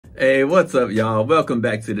Hey, what's up, y'all? Welcome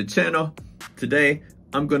back to the channel. Today,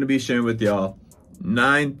 I'm going to be sharing with y'all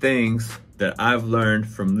 9 things that I've learned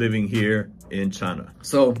from living here in China.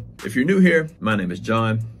 So, if you're new here, my name is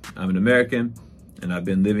John. I'm an American, and I've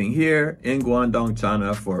been living here in Guangdong,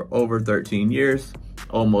 China for over 13 years,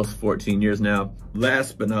 almost 14 years now.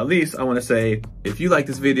 Last but not least, I want to say, if you like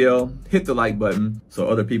this video, hit the like button so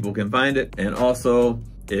other people can find it. And also,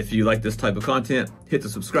 if you like this type of content, hit the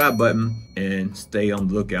subscribe button and stay on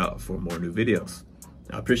the lookout for more new videos.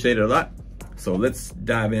 I appreciate it a lot. So let's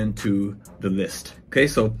dive into the list. Okay,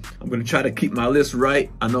 so I'm gonna try to keep my list right.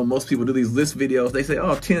 I know most people do these list videos. They say,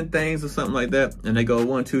 oh, 10 things or something like that. And they go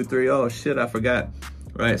 1, 2, 3, oh shit, I forgot.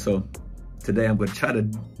 Right, so today I'm gonna try to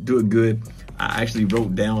do it good. I actually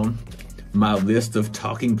wrote down my list of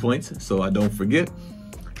talking points so I don't forget.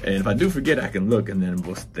 And if I do forget, I can look, and then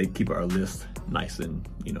they keep our list nice and,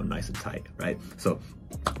 nice and tight, right? So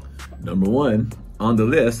number 1 on the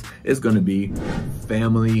list is gonna be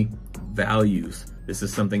family values. This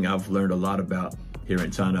is something I've learned a lot about here in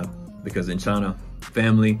China, because in China,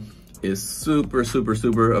 family is super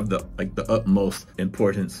of the utmost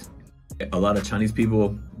importance. A lot of Chinese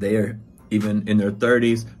people, they are even in their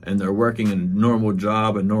 30s and they're working a normal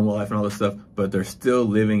job, a normal life and all this stuff, but they're still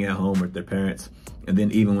living at home with their parents. And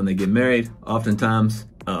then even when they get married, oftentimes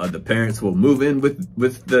the parents will move in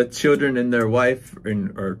with the children and their wife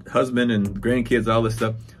or husband and grandkids, all this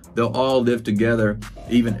stuff. They'll all live together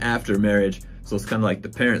even after marriage. So it's kind of like the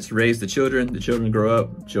parents raise the children grow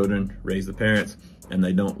up, children raise the parents, and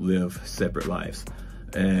they don't live separate lives.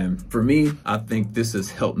 And for me, I think this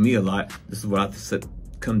has helped me a lot. This is what I said,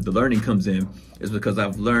 the learning comes in, is because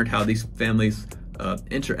I've learned how these families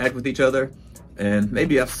interact with each other. And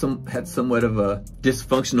maybe I've had somewhat of a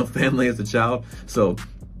dysfunctional family as a child. So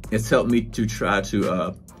it's helped me to try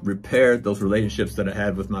to repair those relationships that I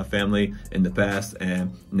had with my family in the past.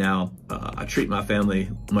 And now I treat my family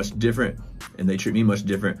much different, and they treat me much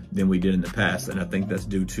different than we did in the past. And I think that's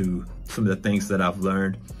due to some of the things that I've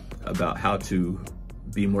learned about how to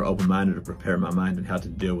be more open-minded, to prepare my mind, and how to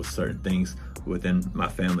deal with certain things within my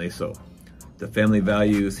family. So the family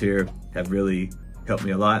values here have really helped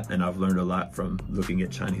me a lot, and I've learned a lot from looking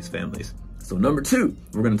at Chinese families. So number 2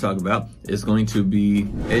 we're going to talk about is going to be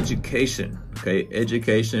education. Okay,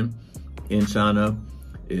 education in China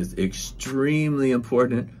is extremely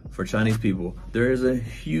important for Chinese people. There is a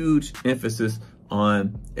huge emphasis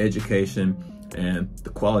on education and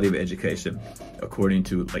the quality of education according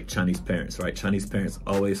to Chinese parents, right? Chinese parents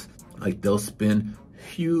always they'll spend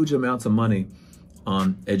huge amounts of money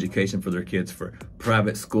on education for their kids, for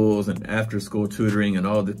private schools and after school tutoring and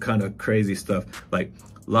all the kind of crazy stuff,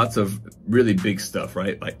 lots of really big stuff,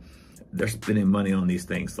 right? They're spending money on these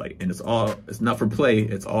things, and it's not for play,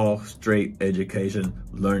 it's all straight education,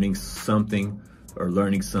 learning something or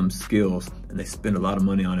learning some skills, and they spend a lot of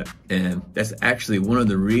money on it. And that's actually one of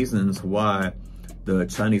the reasons why the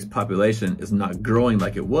Chinese population is not growing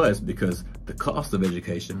like it was, because the cost of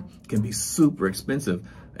education can be super expensive.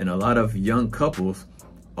 And a lot of young couples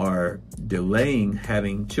are delaying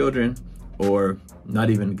having children, or not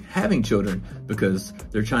even having children, because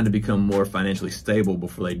they're trying to become more financially stable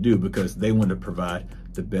before they do, because they want to provide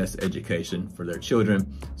the best education for their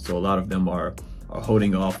children. So a lot of them are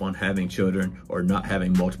holding off on having children or not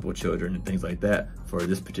having multiple children and things like that for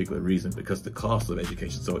this particular reason, because the cost of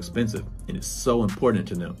education is so expensive and it's so important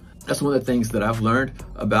to them. That's one of the things that I've learned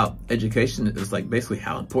about education, is basically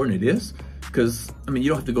how important it is. Because, you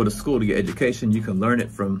don't have to go to school to get education. You can learn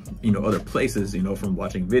it from, other places, from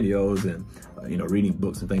watching videos and, reading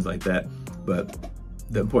books and things like that. But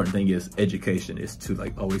the important thing is education is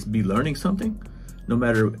to always be learning something, no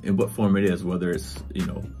matter in what form it is, whether it's,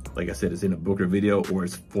 like I said, it's in a book or video, or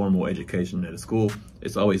it's formal education at a school.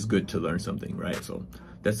 It's always good to learn something, right? So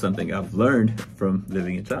that's something I've learned from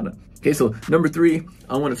living in China. Okay, so number 3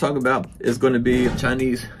 I want to talk about is going to be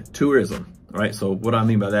Chinese tourism, right? So what I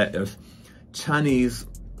mean by that is Chinese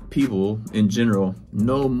people in general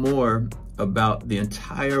know more about the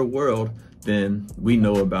entire world than we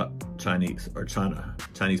know about Chinese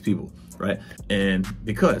people, right? And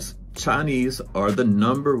because Chinese are the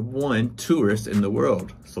 #1 tourists in the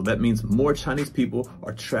world. So that means more Chinese people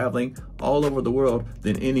are traveling all over the world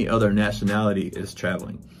than any other nationality is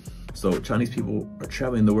traveling. So Chinese people are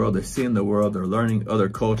traveling the world, they're seeing the world, they're learning other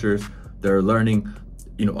cultures, they're learning,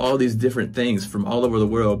 all these different things from all over the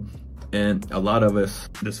world. And a lot of us,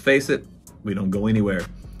 just face it, we don't go anywhere,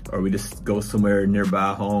 or we just go somewhere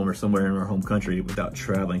nearby home or somewhere in our home country without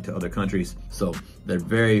traveling to other countries. So they're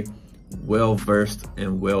very well versed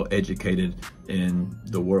and well educated in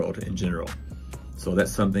the world in general. So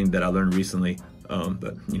that's something that I learned recently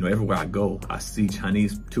But you know, everywhere I go, I see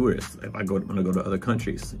Chinese tourists. If I go, when I go to other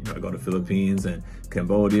countries, you know, I go to Philippines and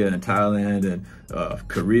Cambodia and Thailand and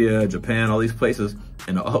Korea, Japan, all these places,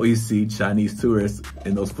 and I always see Chinese tourists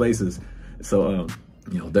in those places. So,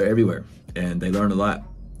 you know, they're everywhere, and they learn a lot,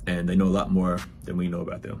 and they know a lot more than we know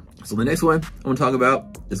about them. So the next one I want to talk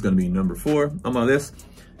about is going to be number 4 on my list,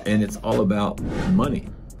 and it's all about money,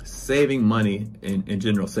 saving money in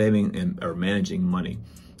general, saving or managing money,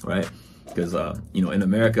 right? Because, you know, in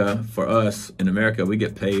America, for us, in America, we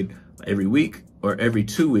get paid every week or every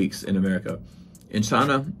 2 weeks in America. In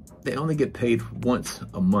China, they only get paid once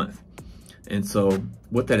a month. And so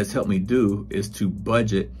what that has helped me do is to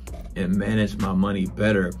budget and manage my money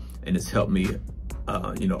better. And it's helped me,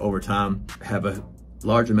 you know, over time, have a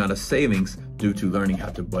large amount of savings due to learning how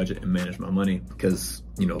to budget and manage my money. Because,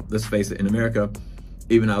 you know, let's face it, in America,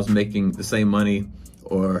 even I was making the same money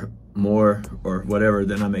or more or whatever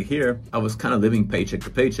than I make here, I was kind of living paycheck to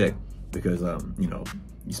paycheck because, you know,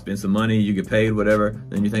 you spend some money, you get paid, whatever.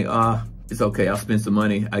 Then you think, it's okay, I'll spend some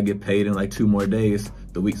money. I get paid in like 2 more days.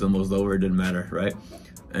 The week's almost over, it didn't matter, right?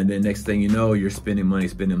 And then next thing you know, you're spending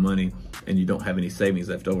money, and you don't have any savings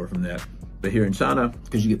left over from that. But here in China,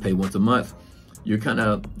 because you get paid once a month, you kind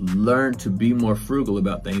of learn to be more frugal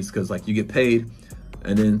about things because like you get paid,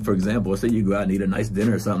 and then for example, say you go out and eat a nice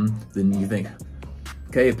dinner or something, then you think,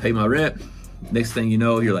 okay, pay my rent. Next thing you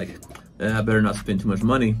know, you're like, I better not spend too much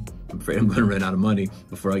money. I'm afraid I'm gonna run out of money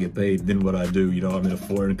before I get paid. Then what I do, you know, I'm in a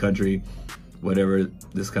foreign country, whatever,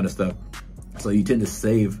 this kind of stuff. So you tend to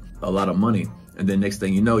save a lot of money. And then next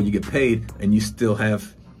thing you know, you get paid and you still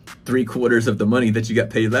have 3/4 of the money that you got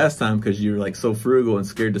paid last time because you're like so frugal and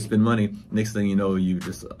scared to spend money. Next thing you know, you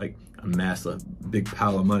just like amass a big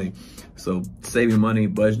pile of money. So saving money,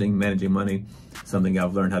 budgeting, managing money, something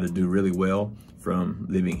I've learned how to do really well from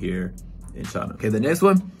living here in China. Okay, the next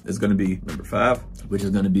one is gonna be number 5, which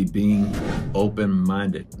is gonna be being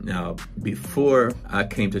open-minded. Now, before I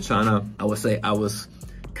came to China, I would say I was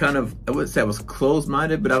kind of, I wouldn't say I was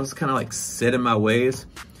closed-minded, but I was kind of like set in my ways.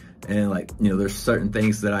 And like, you know, there's certain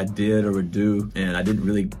things that I did or would do, and I didn't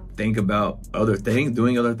really think about other things,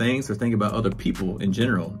 doing other things, or think about other people in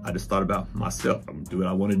general. I just thought about myself. I'm gonna do what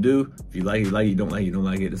I wanna do. If you like it, you like it, you don't like it, you don't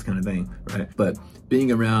like it, this kind of thing, right? But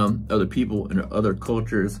being around other people and other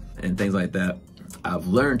cultures and things like that, I've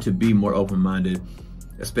learned to be more open-minded,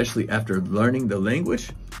 especially after learning the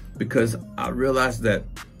language, because I realized that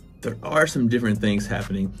there are some different things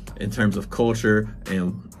happening in terms of culture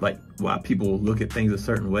and like why people look at things a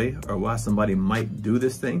certain way or why somebody might do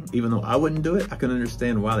this thing. Even though I wouldn't do it, I can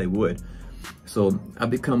understand why they would. So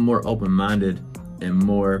I've become more open-minded and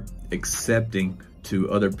more accepting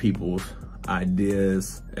to other people's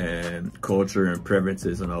ideas and culture and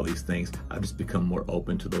preferences and all these things. I've just become more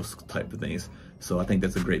open to those type of things. So I think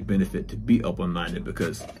that's a great benefit to be open-minded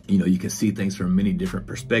because, you know, you can see things from many different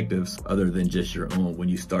perspectives other than just your own. When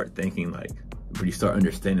you start thinking like, when you start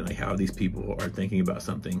understanding like how these people are thinking about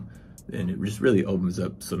something, and it just really opens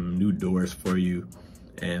up some new doors for you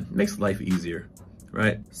and makes life easier,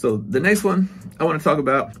 right? So the next one I want to talk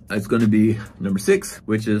about is going to be number 6,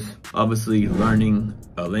 which is obviously learning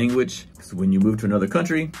a language. So when you move to another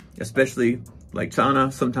country, especially like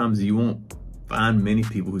China, sometimes you won't find many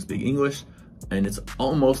people who speak English, and it's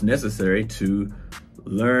almost necessary to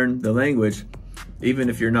learn the language. Even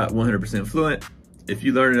if you're not 100% fluent, if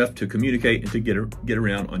you learn enough to communicate and to get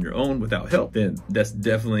around on your own without help, then that's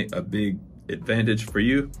definitely a big advantage for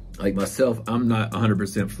you. Like myself, I'm not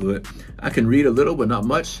 100% fluent. I can read a little, but not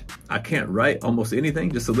much. I can't write almost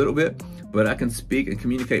anything, just a little bit, but I can speak and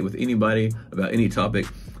communicate with anybody about any topic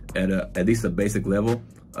at least a basic level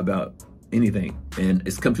about anything. And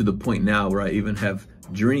it's come to the point now where I even have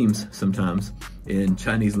dreams sometimes in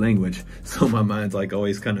Chinese language. So my mind's like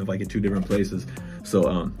always kind of like in 2 different places.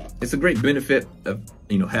 So it's a great benefit of,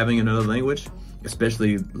 you know, having another language,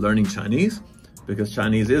 especially learning Chinese, because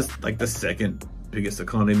Chinese is like the 2nd biggest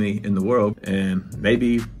economy in the world. And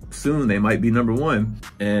maybe soon they might be number 1.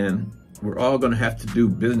 And we're all gonna have to do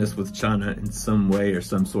business with China in some way or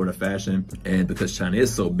some sort of fashion. And because China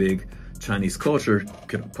is so big, Chinese culture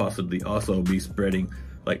could possibly also be spreading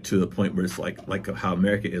like to the point where it's like how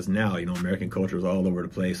America is now. You know, American culture is all over the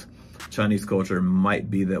place. Chinese culture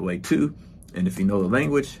might be that way too. And if you know the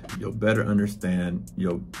language, you'll better understand,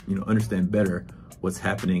 you'll understand better what's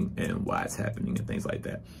happening and why it's happening and things like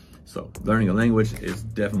that. So learning a language has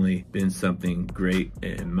definitely been something great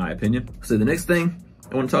in my opinion. So the next thing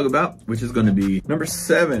I want to talk about, which is going to be number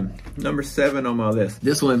 7 on my list.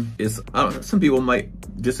 This one is, some people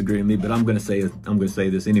might disagree with me, but I'm going to say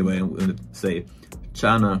this anyway. I'm going to say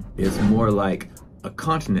China is more like a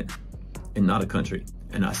continent and not a country.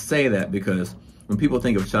 And I say that because when people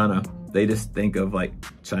think of China, they just think of like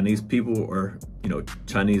Chinese people or, you know,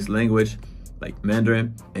 Chinese language, like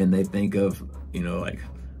Mandarin, and they think of, you know, like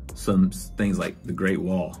some things like the Great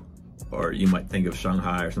Wall, or you might think of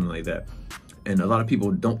Shanghai or something like that. And a lot of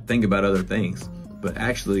people don't think about other things, but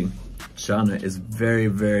actually China is very,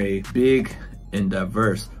 very big and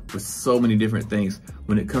diverse with so many different things.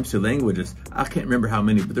 When it comes to languages, I can't remember how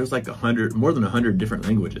many, but there's like more than 100 different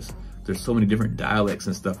languages. There's so many different dialects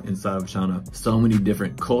and stuff inside of China, so many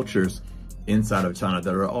different cultures inside of China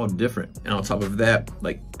that are all different. And on top of that,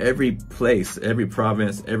 like every place, every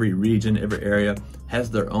province, every region, every area has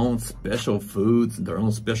their own special foods, their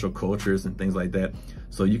own special cultures and things like that.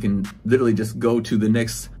 So you can literally just go to the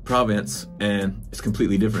next province and it's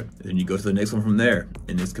completely different. Then you go to the next one from there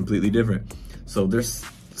and it's completely different. So there's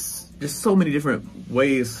so many different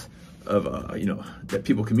ways of, you know, that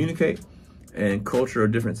people communicate, and cultural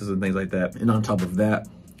differences and things like that. And on top of that,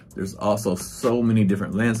 there's also so many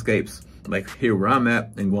different landscapes. Like here where I'm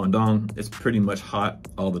at in Guangdong, it's pretty much hot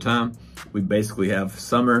all the time. We basically have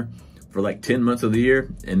summer for like 10 months of the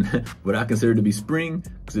year, and what I consider to be spring,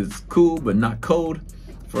 because it's cool but not cold,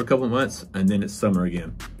 for a couple of months, and then it's summer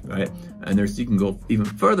again, right? And you can go even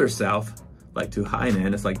further south, like to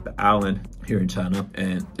Hainan. It's like the island here in China,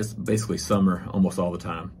 and it's basically summer almost all the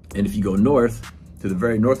time. And if you go north, to the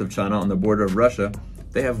very north of China on the border of Russia,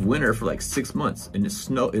 they have winter for like 6 months, and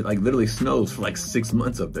it like literally snows for like 6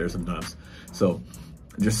 months up there sometimes. So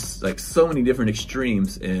just like so many different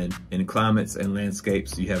extremes in climates and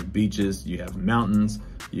landscapes. You have beaches, you have mountains,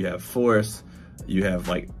 you have forests, you have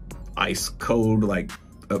like ice cold, like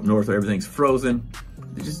up north where everything's frozen.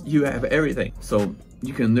 You have everything. So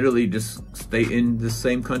you can literally just stay in the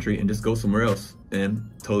same country and just go somewhere else, and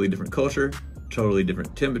totally different culture, totally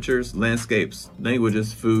different temperatures, landscapes,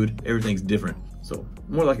 languages, food, everything's different. So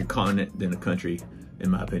more like a continent than a country, in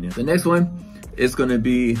my opinion. The next one is gonna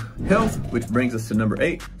be health, which brings us to number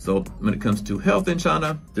 8. So when it comes to health in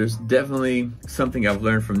China, there's definitely something I've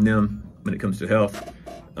learned from them when it comes to health.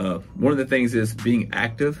 One of the things is being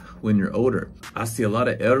active when you're older. I see a lot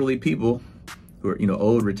of elderly people who are, you know,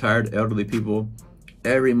 old, retired elderly people.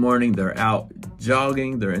 Every morning they're out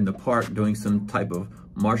jogging, they're in the park doing some type of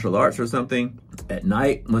martial arts or something. At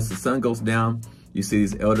night, once the sun goes down, you see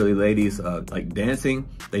these elderly ladies like dancing.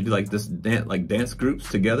 They do like this dance groups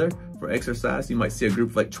together for exercise. You might see a group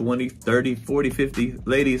of like 20, 30, 40, 50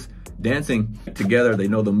 ladies dancing together. They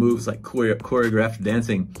know the moves, like choreographed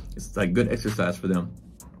dancing. It's like good exercise for them.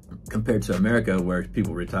 Compared to America, where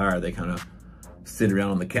people retire, they kind of sit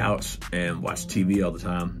around on the couch and watch TV all the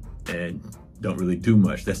time and don't really do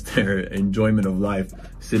much. That's their enjoyment of life,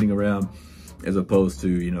 sitting around, as opposed to,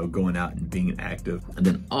 you know, going out and being active. And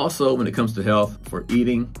then also when it comes to health, for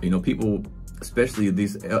eating, you know, people, especially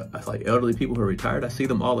these like elderly people who are retired, I see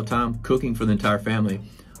them all the time cooking for the entire family.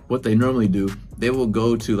 What they normally do, they will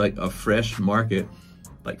go to like a fresh market,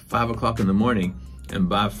 like 5 o'clock in the morning, and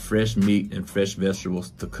buy fresh meat and fresh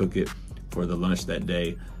vegetables to cook it for the lunch that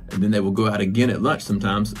day. And then they will go out again at lunch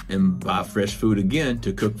sometimes and buy fresh food again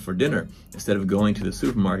to cook for dinner. Instead of going to the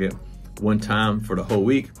supermarket one time for the whole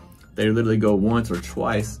week, they literally go once or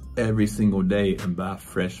twice every single day and buy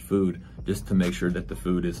fresh food, just to make sure that the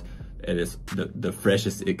food is the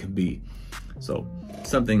freshest it can be. So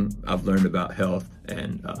something I've learned about health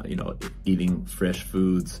and you know, eating fresh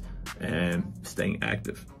foods and staying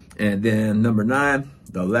active. And then number 9,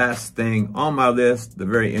 the last thing on my list, the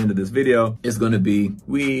very end of this video, is going to be,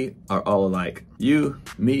 we are all alike. You,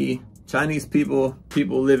 me, Chinese people,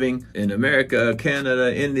 people living in America,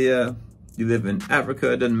 Canada, India, you live in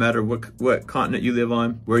Africa, it doesn't matter what continent you live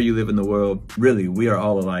on, where you live in the world, really, we are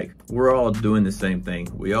all alike. We're all doing the same thing.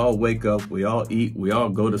 We all wake up, we all eat, we all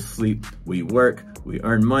go to sleep, we work, we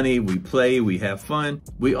earn money, we play, we have fun.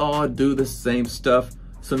 We all do the same stuff.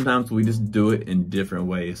 Sometimes we just do it in different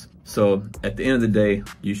ways. So at the end of the day,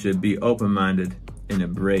 you should be open-minded and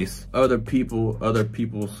embrace other people, other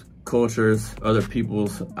people's cultures, other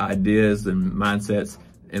people's ideas and mindsets.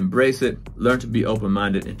 Embrace it, learn to be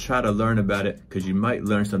open-minded, and try to learn about it, because you might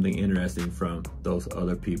learn something interesting from those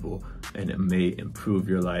other people, and it may improve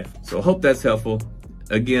your life. So I hope that's helpful.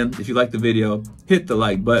 Again, if you like the video, hit the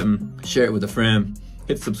like button, share it with a friend,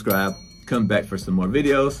 hit subscribe, come back for some more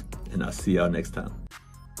videos, and I'll see y'all next time.